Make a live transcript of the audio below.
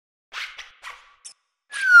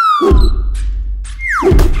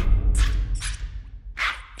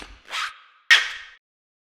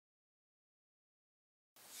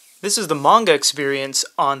This is the manga experience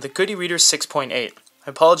on the Good e-Reader 6.8. I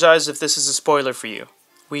apologize if this is a spoiler for you.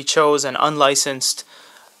 We chose an unlicensed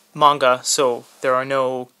manga, so there are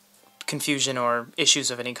no confusion or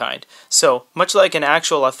issues of any kind. So, much like an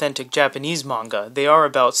actual authentic Japanese manga, they are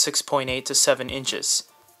about 6.8 to 7 inches.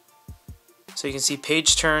 So you can see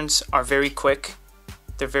page turns are very quick.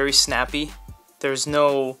 They're very snappy. There's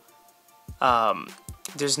no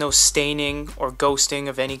staining or ghosting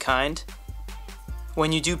of any kind.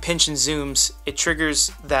 When you do pinch and zooms, it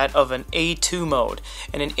triggers that of an A2 mode,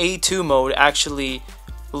 and an A2 mode actually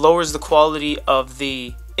lowers the quality of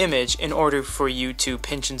the image in order for you to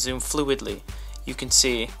pinch and zoom fluidly. You can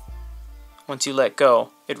see once you let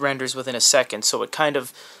go, it renders within a second, so it kind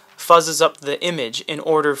of fuzzes up the image in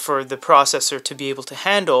order for the processor to be able to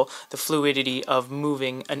handle the fluidity of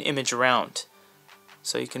moving an image around.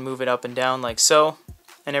 So you can move it up and down like so,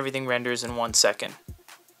 and everything renders in 1 second.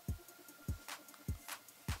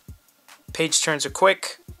 Page turns are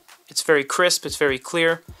quick, it's very crisp, it's very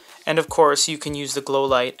clear, and of course you can use the glow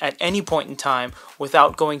light at any point in time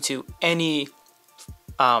without going to any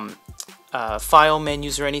file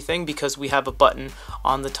menus or anything, because we have a button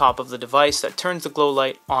on the top of the device that turns the glow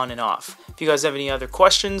light on and off. If you guys have any other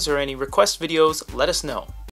questions or any request videos, let us know.